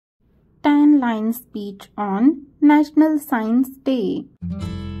one-line speech on National Science Day.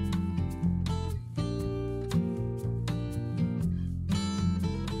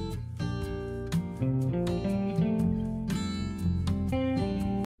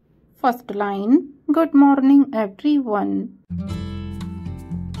 First line, Good morning everyone.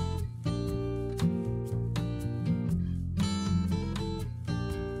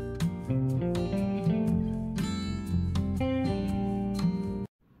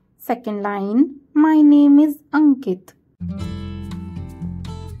 Second line, My name is Ankit.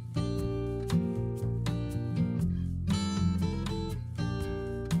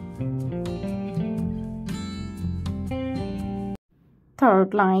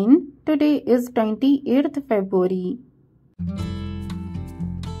 Third line, Today is 28th February.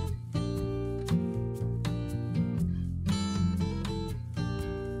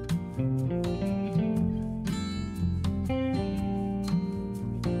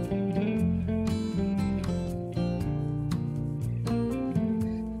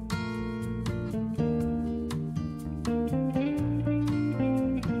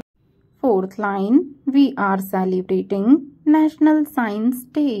 Fourth line, We are celebrating National Science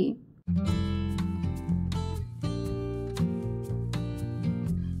Day.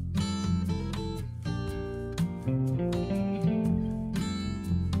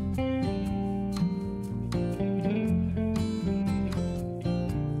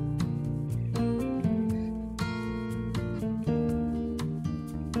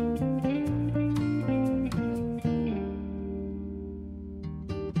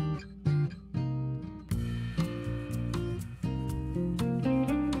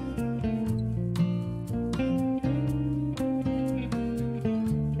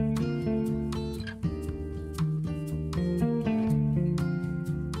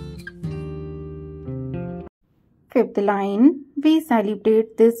 Fifth line, we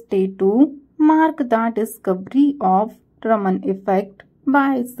celebrate this day to mark the discovery of Raman effect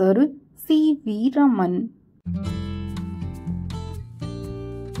by Sir C.V. Raman.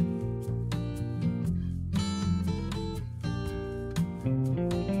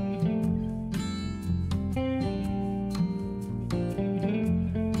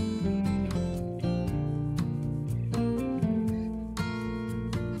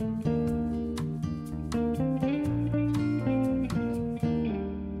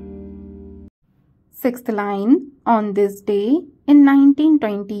 Sixth line, on this day in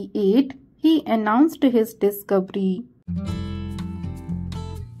 1928, he announced his discovery.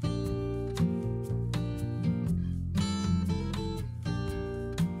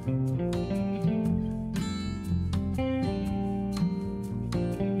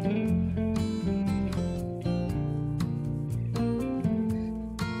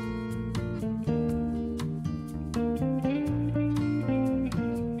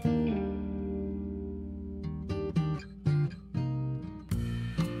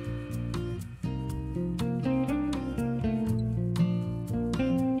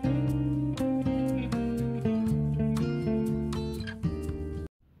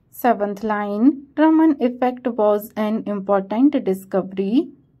 Seventh line, Raman effect was an important discovery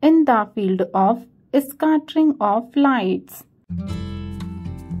in the field of scattering of lights.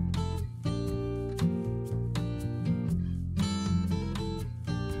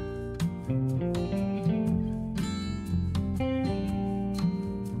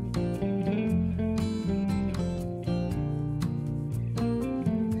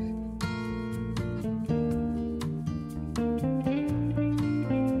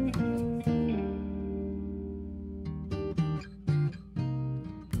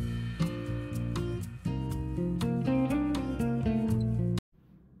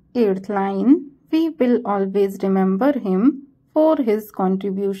 Eighth line, we will always remember him for his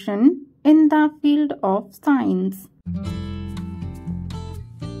contribution in the field of science.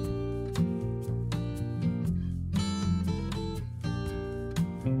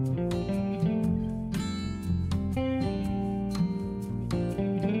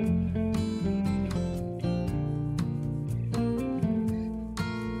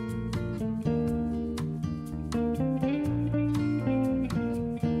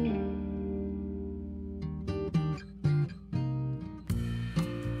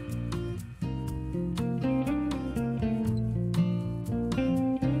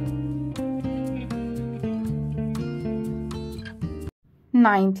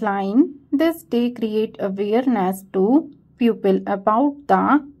 Ninth line, this day create awareness to people about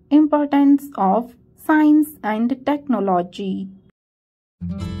the importance of science and technology.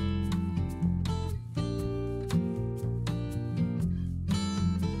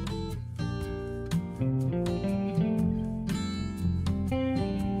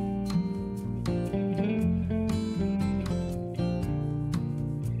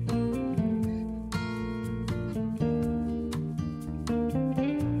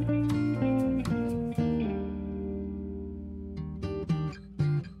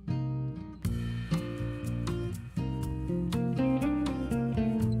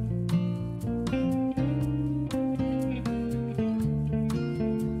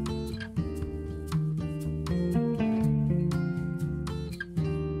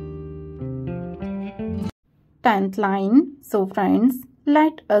 10th line. So friends,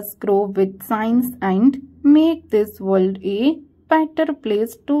 let us grow with science and make this world a better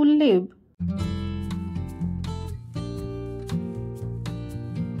place to live.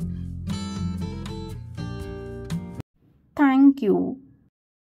 Thank you.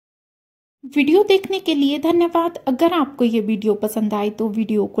 Video देखने के लिए धन्यवाद। अगर आपको ये video पसंद आए तो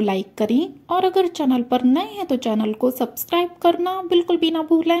वीडियो को लाइक करें और अगर चैनल पर नए हैं तो चैनल को सब्सक्राइब करना बिल्कुल भी ना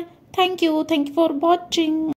भूलें। Thank you for watching.